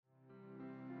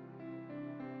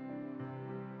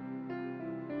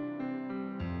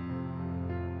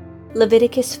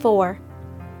Leviticus 4.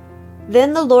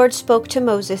 Then the Lord spoke to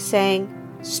Moses, saying,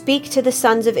 Speak to the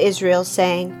sons of Israel,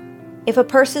 saying, If a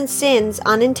person sins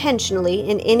unintentionally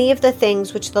in any of the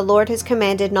things which the Lord has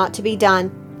commanded not to be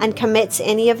done, and commits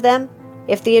any of them,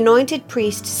 if the anointed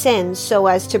priest sins so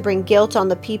as to bring guilt on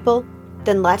the people,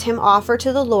 then let him offer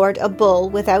to the Lord a bull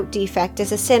without defect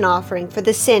as a sin offering for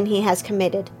the sin he has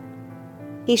committed.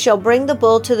 He shall bring the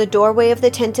bull to the doorway of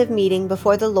the tent of meeting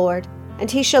before the Lord, and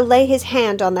he shall lay his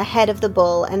hand on the head of the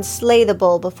bull and slay the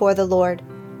bull before the Lord.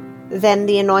 Then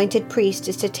the anointed priest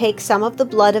is to take some of the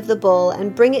blood of the bull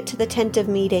and bring it to the tent of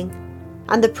meeting.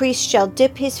 And the priest shall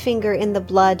dip his finger in the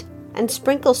blood and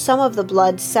sprinkle some of the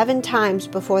blood 7 times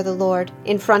before the Lord,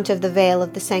 in front of the veil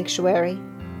of the sanctuary.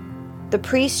 The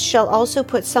priest shall also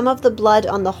put some of the blood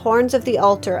on the horns of the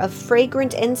altar of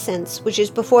fragrant incense, which is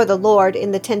before the Lord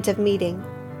in the tent of meeting.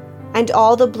 And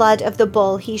all the blood of the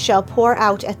bull he shall pour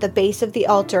out at the base of the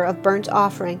altar of burnt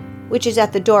offering, which is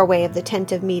at the doorway of the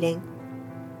tent of meeting.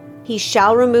 He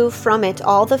shall remove from it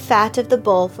all the fat of the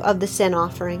bull of the sin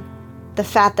offering, the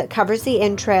fat that covers the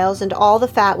entrails, and all the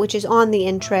fat which is on the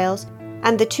entrails,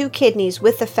 and the 2 kidneys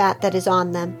with the fat that is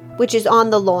on them, which is on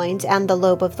the loins, and the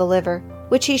lobe of the liver,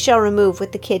 which he shall remove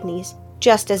with the kidneys,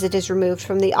 just as it is removed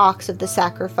from the ox of the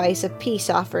sacrifice of peace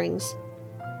offerings.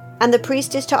 And the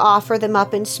priest is to offer them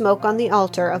up in smoke on the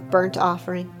altar of burnt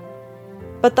offering.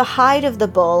 But the hide of the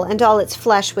bull, and all its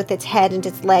flesh with its head and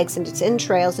its legs and its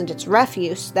entrails and its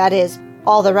refuse, that is,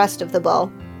 all the rest of the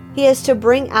bull, he is to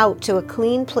bring out to a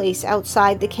clean place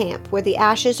outside the camp, where the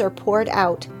ashes are poured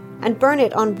out, and burn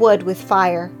it on wood with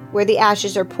fire. Where the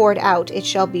ashes are poured out, it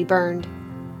shall be burned.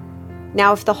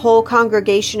 Now if the whole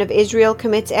congregation of Israel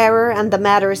commits error, and the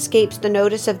matter escapes the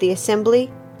notice of the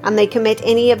assembly, and they commit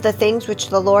any of the things which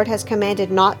the Lord has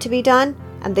commanded not to be done,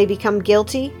 and they become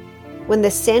guilty, when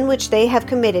the sin which they have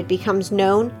committed becomes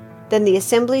known, then the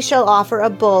assembly shall offer a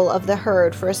bull of the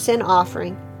herd for a sin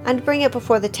offering, and bring it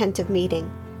before the tent of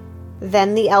meeting.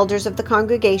 Then the elders of the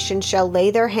congregation shall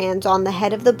lay their hands on the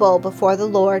head of the bull before the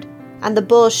Lord, and the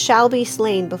bull shall be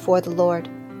slain before the Lord.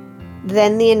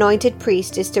 Then the anointed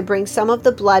priest is to bring some of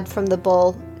the blood from the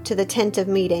bull to the tent of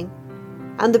meeting.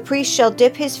 And the priest shall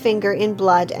dip his finger in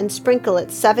blood and sprinkle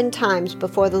it 7 times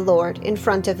before the Lord in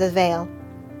front of the veil.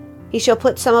 He shall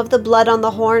put some of the blood on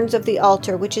the horns of the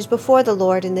altar which is before the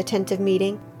Lord in the tent of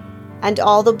meeting. And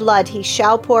all the blood he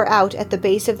shall pour out at the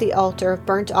base of the altar of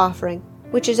burnt offering,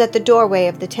 which is at the doorway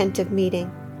of the tent of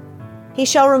meeting. He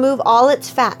shall remove all its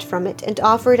fat from it and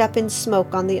offer it up in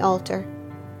smoke on the altar.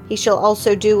 He shall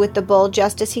also do with the bull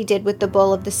just as he did with the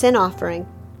bull of the sin offering.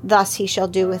 Thus he shall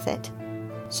do with it.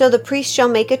 So the priest shall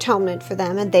make atonement for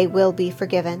them, and they will be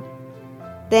forgiven.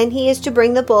 Then he is to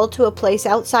bring the bull to a place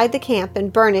outside the camp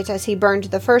and burn it as he burned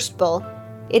the first bull.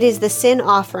 It is the sin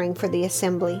offering for the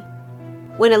assembly.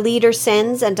 When a leader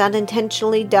sins and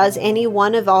unintentionally does any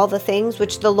one of all the things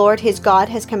which the Lord his God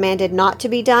has commanded not to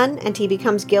be done, and he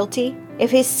becomes guilty,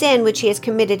 if his sin which he has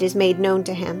committed is made known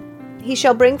to him, he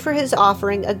shall bring for his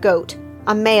offering a goat,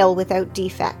 a male without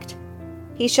defect.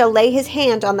 He shall lay his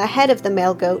hand on the head of the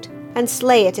male goat, and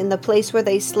slay it in the place where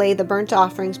they slay the burnt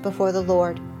offerings before the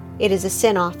Lord. It is a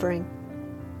sin offering.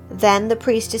 Then the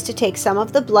priest is to take some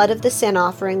of the blood of the sin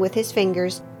offering with his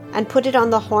fingers, and put it on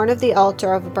the horn of the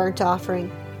altar of a burnt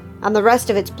offering. And the rest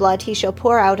of its blood he shall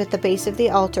pour out at the base of the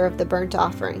altar of the burnt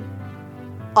offering.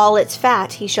 All its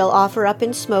fat he shall offer up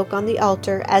in smoke on the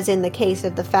altar, as in the case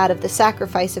of the fat of the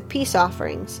sacrifice of peace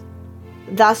offerings.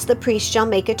 Thus the priest shall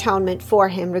make atonement for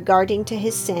him regarding to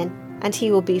his sin, and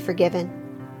he will be forgiven.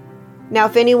 Now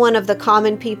if any one of the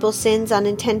common people sins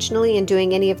unintentionally in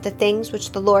doing any of the things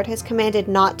which the Lord has commanded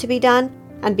not to be done,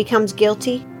 and becomes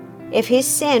guilty, if his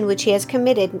sin which he has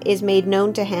committed is made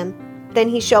known to him, then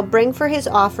he shall bring for his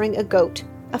offering a goat,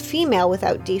 a female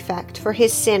without defect, for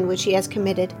his sin which he has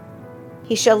committed.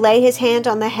 He shall lay his hand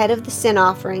on the head of the sin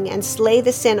offering, and slay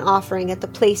the sin offering at the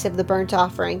place of the burnt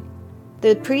offering.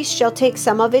 The priest shall take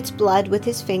some of its blood with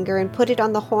his finger, and put it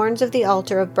on the horns of the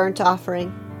altar of burnt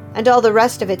offering, and all the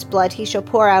rest of its blood he shall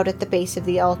pour out at the base of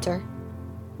the altar.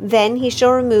 Then he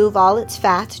shall remove all its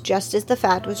fat, just as the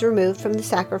fat was removed from the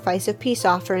sacrifice of peace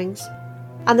offerings.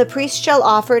 And the priest shall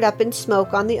offer it up in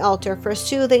smoke on the altar for a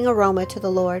soothing aroma to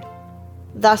the Lord.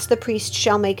 Thus the priest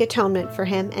shall make atonement for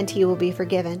him, and he will be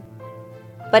forgiven.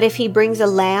 But if he brings a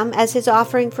lamb as his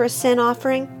offering for a sin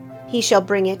offering, he shall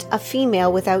bring it a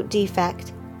female without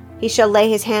defect. He shall lay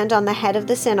his hand on the head of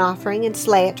the sin offering, and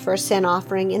slay it for a sin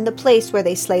offering in the place where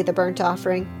they slay the burnt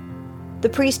offering. The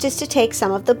priest is to take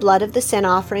some of the blood of the sin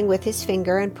offering with his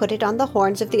finger, and put it on the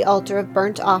horns of the altar of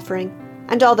burnt offering,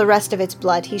 and all the rest of its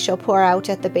blood he shall pour out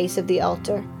at the base of the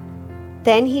altar.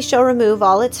 Then he shall remove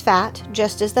all its fat,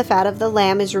 just as the fat of the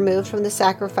lamb is removed from the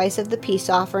sacrifice of the peace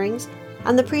offerings,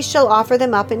 and the priest shall offer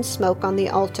them up in smoke on the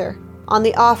altar, on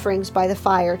the offerings by the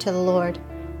fire to the Lord.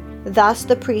 Thus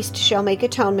the priest shall make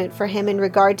atonement for him in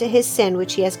regard to his sin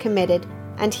which he has committed,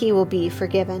 and he will be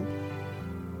forgiven.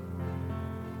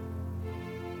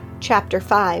 Chapter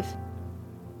 5.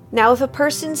 Now if a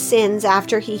person sins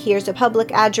after he hears a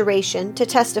public adjuration to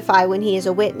testify when he is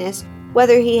a witness,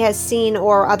 whether he has seen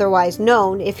or otherwise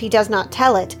known, if he does not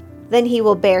tell it, then he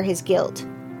will bear his guilt.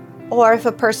 Or if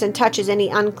a person touches any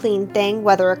unclean thing,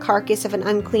 whether a carcass of an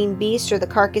unclean beast, or the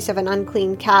carcass of an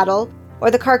unclean cattle, or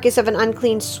the carcass of an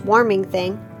unclean swarming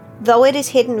thing, though it is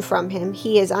hidden from him,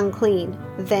 he is unclean,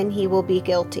 then he will be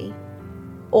guilty.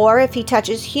 Or if he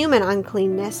touches human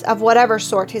uncleanness, of whatever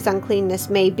sort his uncleanness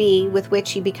may be, with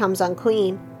which he becomes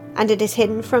unclean, and it is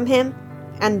hidden from him,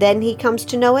 and then he comes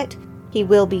to know it, he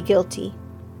will be guilty.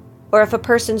 Or if a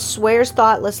person swears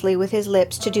thoughtlessly with his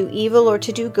lips to do evil or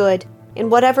to do good, in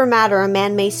whatever matter a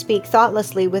man may speak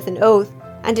thoughtlessly with an oath,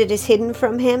 and it is hidden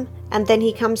from him, and then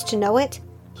he comes to know it,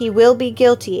 he will be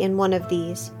guilty in one of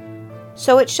these.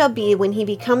 So it shall be when he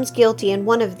becomes guilty in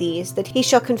one of these, that he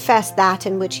shall confess that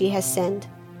in which he has sinned.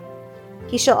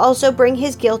 He shall also bring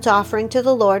his guilt offering to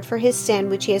the Lord for his sin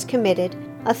which he has committed,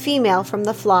 a female from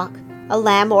the flock, a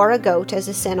lamb or a goat as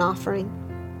a sin offering.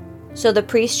 So the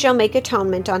priest shall make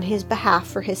atonement on his behalf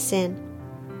for his sin.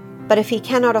 But if he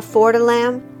cannot afford a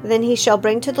lamb, then he shall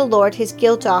bring to the Lord his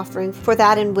guilt offering for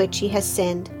that in which he has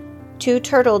sinned, 2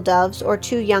 turtle doves or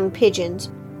 2 young pigeons,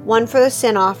 one for the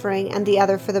sin offering and the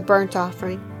other for the burnt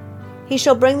offering. He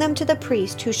shall bring them to the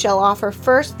priest, who shall offer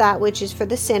first that which is for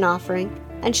the sin offering,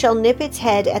 and shall nip its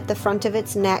head at the front of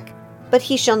its neck, but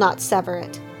he shall not sever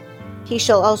it. He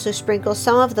shall also sprinkle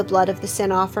some of the blood of the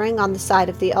sin offering on the side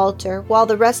of the altar, while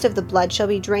the rest of the blood shall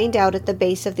be drained out at the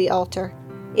base of the altar.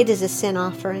 It is a sin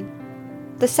offering.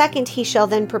 The second he shall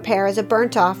then prepare as a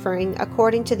burnt offering,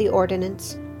 according to the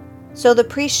ordinance. So the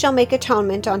priest shall make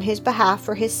atonement on his behalf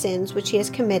for his sins which he has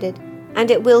committed, and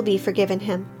it will be forgiven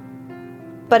him.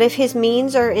 But if his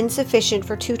means are insufficient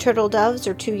for 2 turtle doves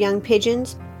or 2 young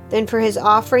pigeons, then for his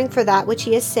offering for that which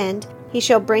he has sinned, he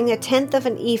shall bring 1/10 of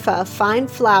an ephah of fine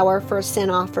flour for a sin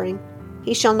offering.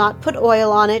 He shall not put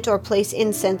oil on it or place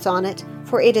incense on it,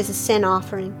 for it is a sin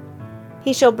offering.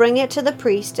 He shall bring it to the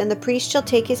priest, and the priest shall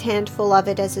take his handful of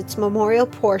it as its memorial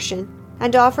portion,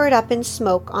 and offer it up in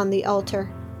smoke on the altar,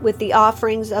 with the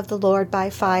offerings of the Lord by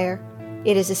fire.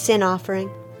 It is a sin offering.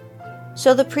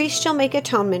 So the priest shall make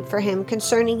atonement for him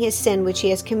concerning his sin which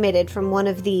he has committed from one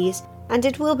of these, and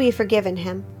it will be forgiven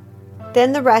him.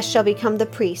 Then the rest shall become the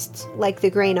priest's, like the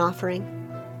grain offering.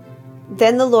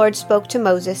 Then the Lord spoke to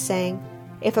Moses, saying,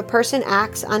 If a person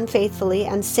acts unfaithfully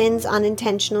and sins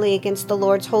unintentionally against the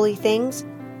Lord's holy things,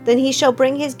 then he shall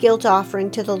bring his guilt offering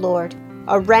to the Lord,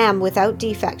 a ram without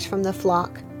defect from the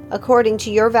flock, according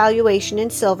to your valuation in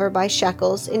silver by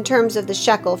shekels, in terms of the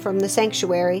shekel from the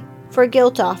sanctuary, for a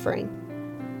guilt offering.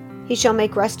 He shall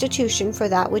make restitution for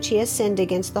that which he has sinned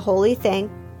against the holy thing,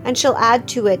 and shall add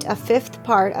to it 1/5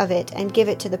 part of it and give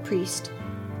it to the priest.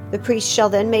 The priest shall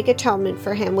then make atonement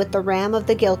for him with the ram of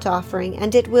the guilt offering,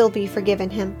 and it will be forgiven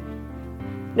him.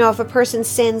 Now if a person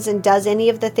sins and does any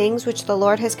of the things which the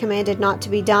Lord has commanded not to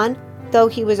be done, though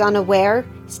he was unaware,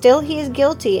 still he is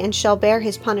guilty and shall bear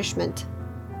his punishment.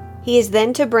 He is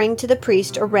then to bring to the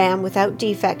priest a ram without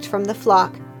defect from the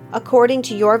flock, according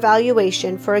to your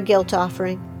valuation for a guilt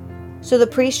offering. So the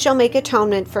priest shall make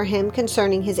atonement for him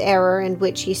concerning his error in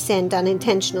which he sinned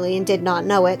unintentionally and did not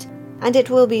know it, and it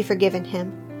will be forgiven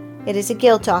him. It is a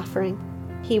guilt offering.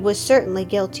 He was certainly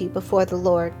guilty before the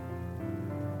Lord.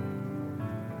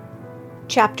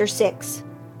 Chapter 6.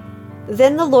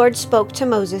 Then the Lord spoke to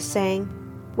Moses, saying,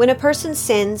 When a person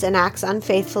sins and acts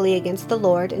unfaithfully against the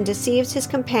Lord and deceives his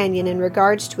companion in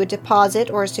regards to a deposit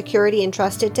or a security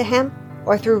entrusted to him,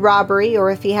 or through robbery,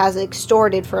 or if he has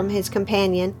extorted from his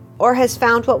companion, or has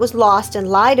found what was lost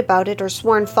and lied about it or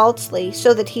sworn falsely,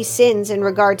 so that he sins in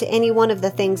regard to any one of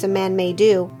the things a man may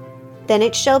do, then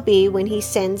it shall be, when he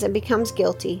sins and becomes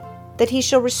guilty, that he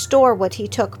shall restore what he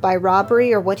took by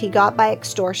robbery or what he got by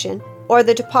extortion, or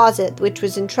the deposit which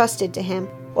was entrusted to him,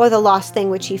 or the lost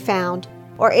thing which he found,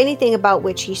 or anything about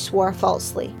which he swore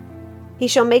falsely. He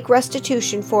shall make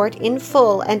restitution for it in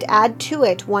full and add to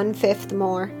it 1/5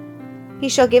 more. He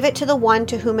shall give it to the one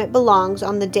to whom it belongs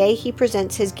on the day he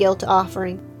presents his guilt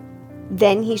offering.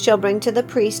 Then he shall bring to the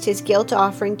priest his guilt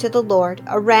offering to the Lord,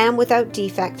 a ram without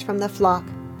defect from the flock,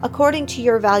 according to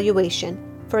your valuation,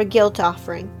 for a guilt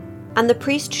offering. And the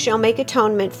priest shall make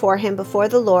atonement for him before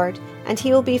the Lord, and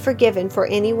he will be forgiven for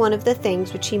any one of the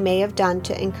things which he may have done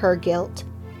to incur guilt.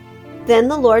 Then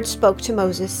the Lord spoke to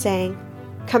Moses, saying,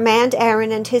 Command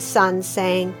Aaron and his sons,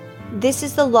 saying, This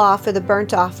is the law for the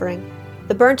burnt offering.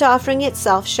 The burnt offering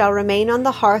itself shall remain on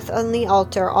the hearth on the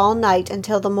altar all night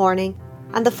until the morning,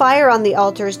 and the fire on the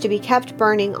altar is to be kept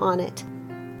burning on it.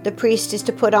 The priest is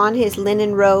to put on his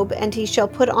linen robe, and he shall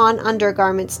put on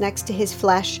undergarments next to his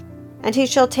flesh, and he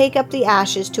shall take up the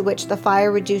ashes to which the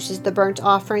fire reduces the burnt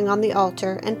offering on the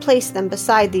altar, and place them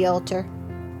beside the altar.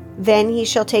 Then he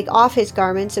shall take off his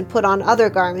garments and put on other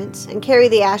garments, and carry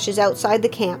the ashes outside the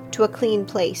camp to a clean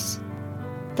place.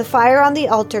 The fire on the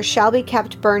altar shall be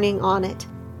kept burning on it.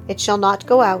 It shall not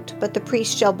go out, but the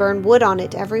priest shall burn wood on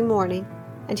it every morning,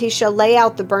 and he shall lay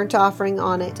out the burnt offering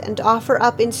on it, and offer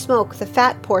up in smoke the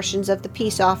fat portions of the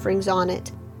peace offerings on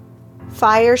it.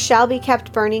 Fire shall be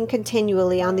kept burning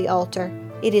continually on the altar.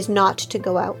 It is not to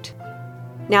go out.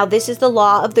 Now this is the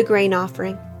law of the grain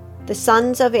offering. The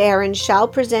sons of Aaron shall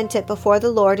present it before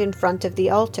the Lord in front of the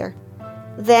altar.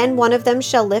 Then one of them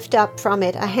shall lift up from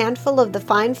it a handful of the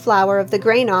fine flour of the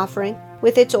grain offering,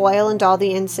 with its oil and all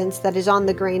the incense that is on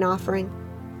the grain offering.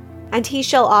 And he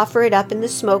shall offer it up in the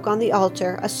smoke on the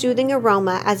altar, a soothing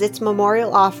aroma as its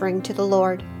memorial offering to the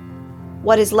Lord.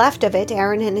 What is left of it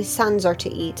Aaron and his sons are to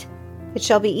eat. It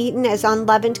shall be eaten as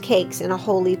unleavened cakes in a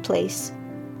holy place.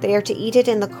 They are to eat it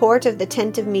in the court of the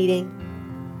tent of meeting.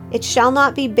 It shall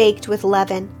not be baked with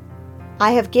leaven.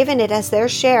 I have given it as their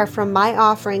share from my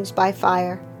offerings by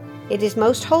fire. It is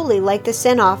most holy, like the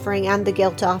sin offering and the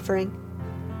guilt offering.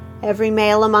 Every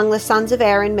male among the sons of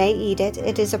Aaron may eat it.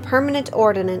 It is a permanent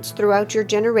ordinance throughout your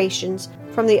generations,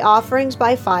 from the offerings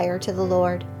by fire to the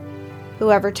Lord.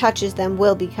 Whoever touches them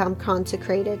will become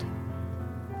consecrated.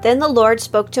 Then the Lord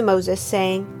spoke to Moses,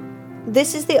 saying,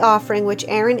 This is the offering which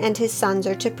Aaron and his sons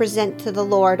are to present to the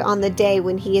Lord on the day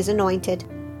when he is anointed.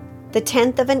 The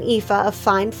 1/10 of an ephah of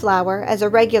fine flour as a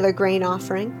regular grain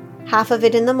offering, half of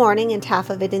it in the morning and half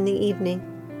of it in the evening.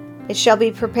 It shall be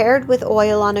prepared with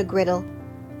oil on a griddle.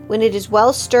 When it is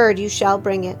well stirred, you shall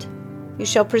bring it. You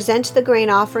shall present the grain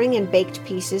offering in baked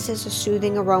pieces as a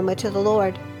soothing aroma to the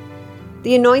Lord.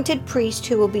 The anointed priest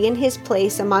who will be in his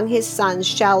place among his sons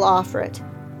shall offer it.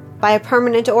 By a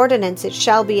permanent ordinance it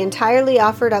shall be entirely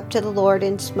offered up to the Lord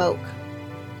in smoke.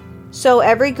 So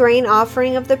every grain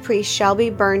offering of the priest shall be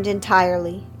burned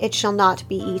entirely. It shall not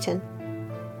be eaten.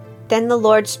 Then the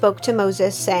Lord spoke to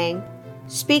Moses, saying,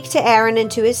 Speak to Aaron and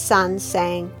to his sons,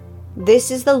 saying, This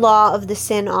is the law of the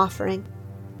sin offering.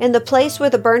 In the place where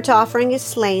the burnt offering is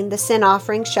slain, the sin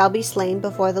offering shall be slain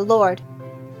before the Lord.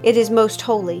 It is most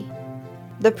holy.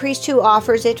 The priest who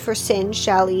offers it for sin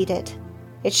shall eat it.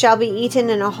 It shall be eaten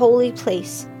in a holy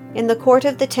place, in the court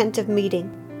of the tent of meeting.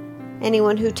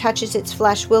 Anyone who touches its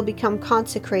flesh will become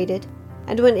consecrated,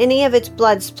 and when any of its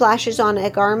blood splashes on a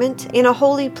garment, in a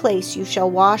holy place you shall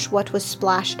wash what was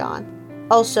splashed on.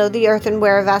 Also the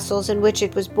earthenware vessels in which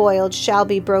it was boiled shall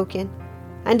be broken.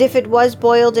 And if it was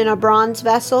boiled in a bronze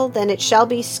vessel, then it shall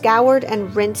be scoured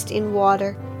and rinsed in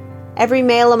water. Every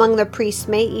male among the priests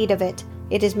may eat of it.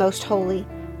 It is most holy.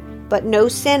 But no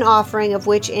sin offering of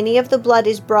which any of the blood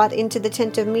is brought into the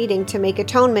tent of meeting to make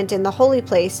atonement in the holy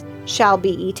place shall be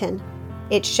eaten.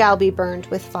 It shall be burned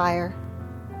with fire.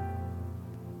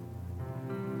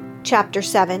 Chapter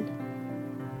 7.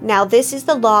 Now this is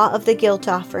the law of the guilt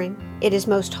offering. It is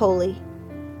most holy.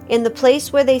 In the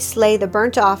place where they slay the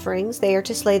burnt offerings, they are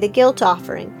to slay the guilt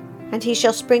offering, and he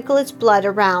shall sprinkle its blood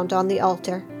around on the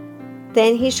altar.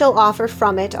 Then he shall offer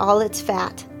from it all its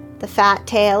fat, the fat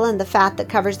tail and the fat that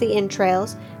covers the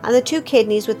entrails, and the 2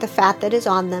 kidneys with the fat that is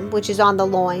on them, which is on the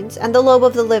loins, and the lobe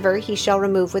of the liver he shall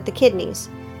remove with the kidneys.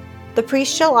 The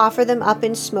priest shall offer them up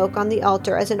in smoke on the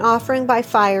altar as an offering by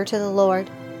fire to the Lord.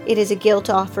 It is a guilt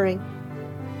offering.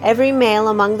 Every male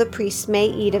among the priests may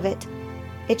eat of it.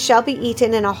 It shall be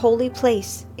eaten in a holy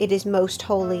place. It is most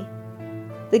holy.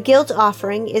 The guilt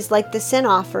offering is like the sin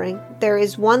offering. There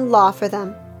is one law for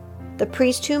them. The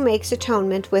priest who makes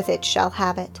atonement with it shall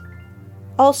have it.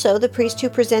 Also, the priest who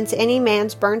presents any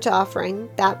man's burnt offering,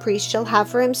 that priest shall have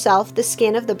for himself the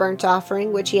skin of the burnt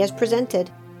offering which he has presented.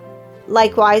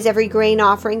 Likewise, every grain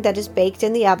offering that is baked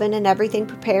in the oven and everything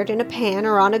prepared in a pan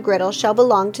or on a griddle shall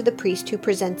belong to the priest who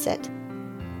presents it.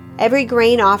 Every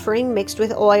grain offering mixed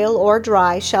with oil or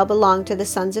dry shall belong to the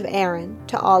sons of Aaron,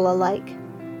 to all alike.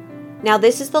 Now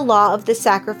this is the law of the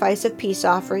sacrifice of peace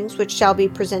offerings which shall be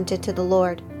presented to the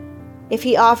Lord. If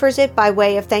he offers it by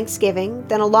way of thanksgiving,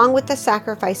 then along with the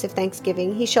sacrifice of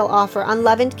thanksgiving he shall offer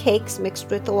unleavened cakes mixed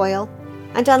with oil,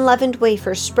 and unleavened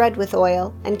wafers spread with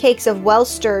oil, and cakes of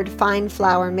well-stirred fine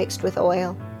flour mixed with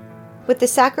oil. With the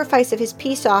sacrifice of his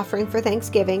peace offering for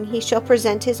thanksgiving he shall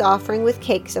present his offering with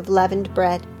cakes of leavened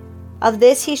bread. Of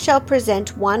this he shall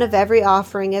present one of every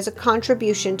offering as a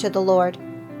contribution to the Lord.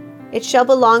 It shall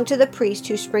belong to the priest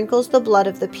who sprinkles the blood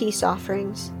of the peace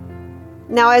offerings.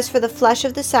 Now as for the flesh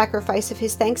of the sacrifice of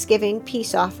his thanksgiving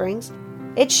peace offerings,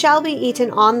 it shall be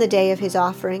eaten on the day of his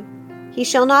offering. He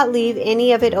shall not leave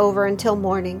any of it over until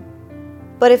morning.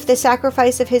 But if the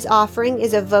sacrifice of his offering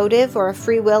is a votive or a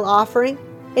free will offering,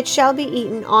 it shall be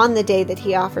eaten on the day that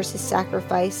he offers his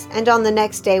sacrifice, and on the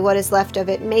next day what is left of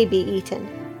it may be eaten.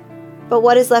 But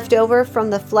what is left over from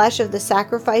the flesh of the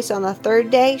sacrifice on the third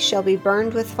day shall be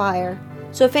burned with fire.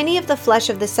 So if any of the flesh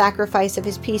of the sacrifice of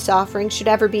his peace offering should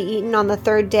ever be eaten on the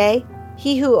third day,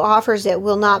 he who offers it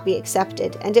will not be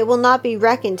accepted, and it will not be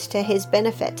reckoned to his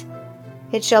benefit.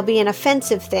 It shall be an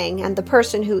offensive thing, and the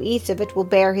person who eats of it will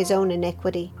bear his own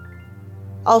iniquity.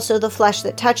 Also the flesh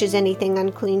that touches anything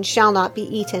unclean shall not be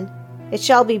eaten. It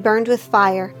shall be burned with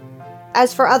fire.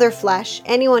 As for other flesh,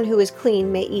 anyone who is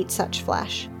clean may eat such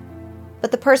flesh.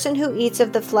 But the person who eats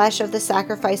of the flesh of the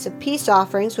sacrifice of peace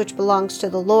offerings which belongs to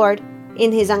the Lord,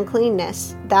 in his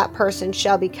uncleanness, that person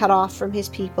shall be cut off from his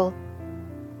people.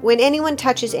 When anyone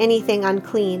touches anything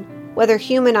unclean, whether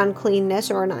human uncleanness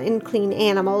or an unclean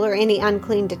animal or any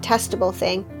unclean detestable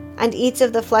thing, and eats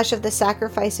of the flesh of the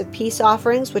sacrifice of peace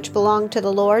offerings which belong to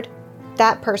the Lord,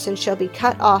 that person shall be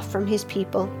cut off from his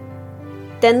people.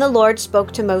 Then the Lord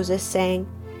spoke to Moses, saying,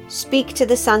 Speak to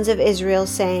the sons of Israel,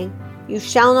 saying, You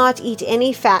shall not eat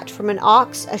any fat from an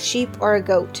ox, a sheep, or a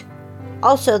goat.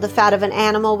 Also the fat of an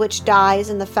animal which dies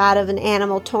and the fat of an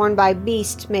animal torn by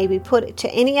beasts may be put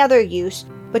to any other use,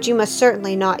 but you must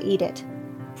certainly not eat it.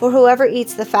 For whoever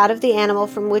eats the fat of the animal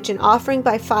from which an offering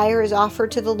by fire is offered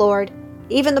to the Lord,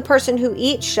 even the person who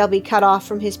eats shall be cut off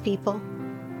from his people.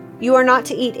 You are not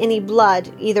to eat any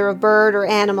blood, either of bird or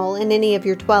animal, in any of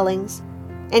your dwellings.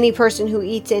 Any person who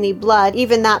eats any blood,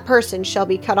 even that person shall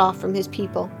be cut off from his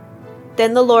people.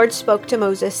 Then the Lord spoke to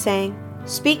Moses, saying,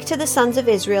 Speak to the sons of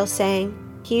Israel, saying,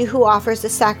 He who offers the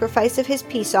sacrifice of his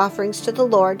peace offerings to the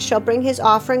Lord shall bring his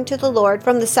offering to the Lord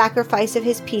from the sacrifice of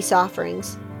his peace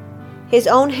offerings. His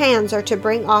own hands are to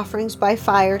bring offerings by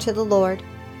fire to the Lord.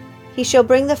 He shall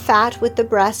bring the fat with the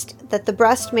breast, that the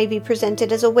breast may be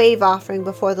presented as a wave offering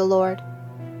before the Lord.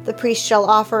 The priest shall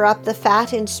offer up the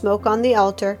fat in smoke on the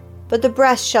altar, but the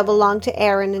breast shall belong to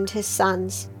Aaron and his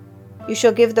sons. You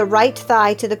shall give the right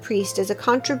thigh to the priest as a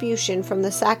contribution from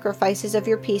the sacrifices of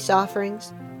your peace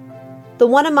offerings. The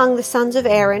one among the sons of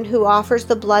Aaron who offers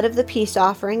the blood of the peace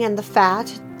offering and the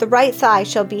fat, the right thigh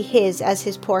shall be his as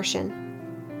his portion.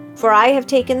 For I have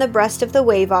taken the breast of the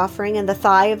wave offering and the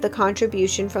thigh of the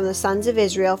contribution from the sons of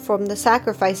Israel from the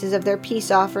sacrifices of their peace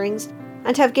offerings,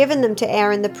 and have given them to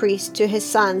Aaron the priest to his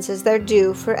sons as their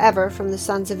due forever from the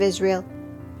sons of Israel.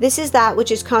 This is that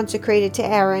which is consecrated to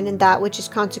Aaron, and that which is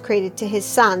consecrated to his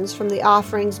sons from the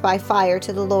offerings by fire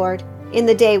to the Lord, in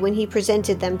the day when he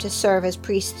presented them to serve as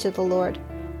priests to the Lord.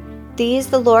 These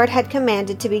the Lord had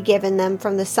commanded to be given them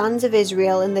from the sons of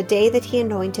Israel in the day that he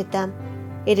anointed them.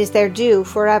 It is their due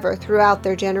forever throughout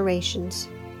their generations.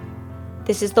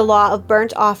 This is the law of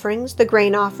burnt offerings, the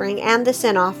grain offering, and the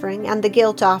sin offering, and the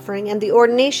guilt offering, and the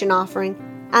ordination offering,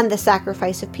 and the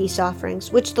sacrifice of peace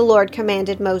offerings, which the Lord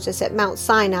commanded Moses at Mount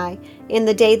Sinai in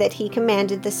the day that he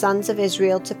commanded the sons of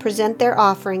Israel to present their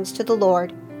offerings to the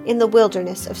Lord in the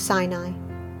wilderness of Sinai.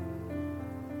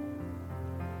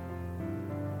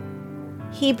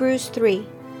 Hebrews 3.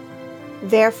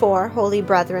 Therefore, holy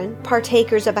brethren,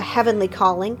 partakers of a heavenly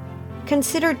calling,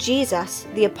 consider Jesus,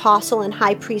 the apostle and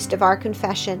high priest of our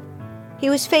confession. He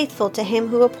was faithful to him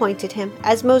who appointed him,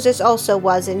 as Moses also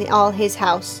was in all his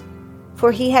house.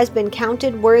 For he has been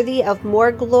counted worthy of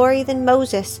more glory than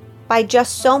Moses, by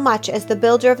just so much as the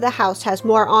builder of the house has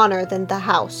more honor than the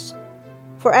house.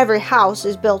 For every house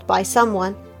is built by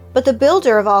someone, but the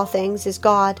builder of all things is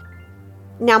God.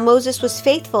 Now Moses was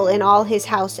faithful in all his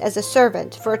house as a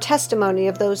servant, for a testimony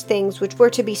of those things which were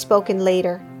to be spoken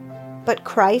later. But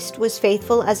Christ was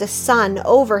faithful as a son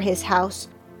over his house,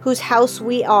 whose house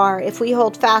we are, if we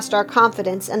hold fast our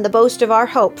confidence and the boast of our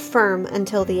hope firm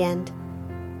until the end.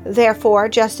 Therefore,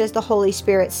 just as the Holy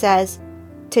Spirit says,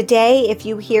 Today, if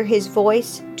you hear his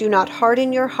voice, do not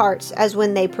harden your hearts as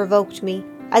when they provoked me,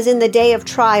 as in the day of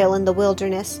trial in the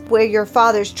wilderness, where your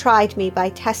fathers tried me by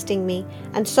testing me,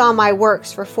 and saw my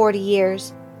works for 40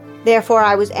 years. Therefore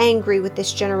I was angry with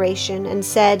this generation, and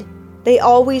said, They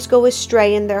always go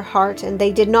astray in their heart, and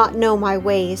they did not know my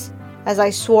ways. As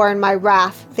I swore in my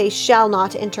wrath, they shall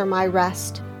not enter my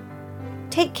rest.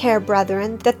 Take care,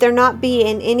 brethren, that there not be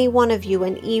in any one of you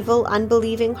an evil,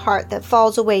 unbelieving heart that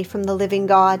falls away from the living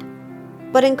God.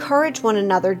 But encourage one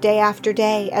another day after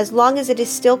day, as long as it is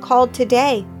still called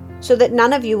today, so that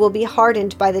none of you will be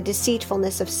hardened by the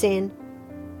deceitfulness of sin.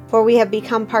 For we have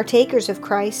become partakers of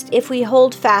Christ if we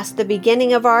hold fast the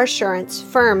beginning of our assurance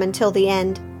firm until the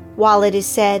end, while it is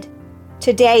said,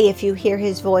 "Today, if you hear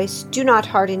his voice, do not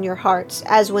harden your hearts,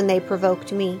 as when they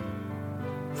provoked me."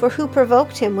 For who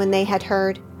provoked him when they had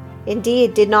heard?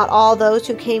 Indeed, did not all those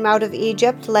who came out of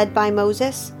Egypt led by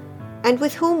Moses? And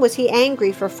with whom was he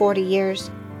angry for 40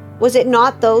 years? Was it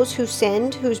not those who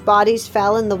sinned, whose bodies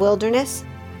fell in the wilderness?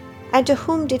 And to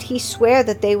whom did he swear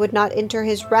that they would not enter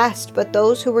his rest, but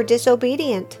those who were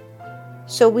disobedient?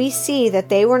 So we see that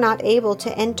they were not able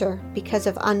to enter because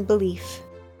of unbelief.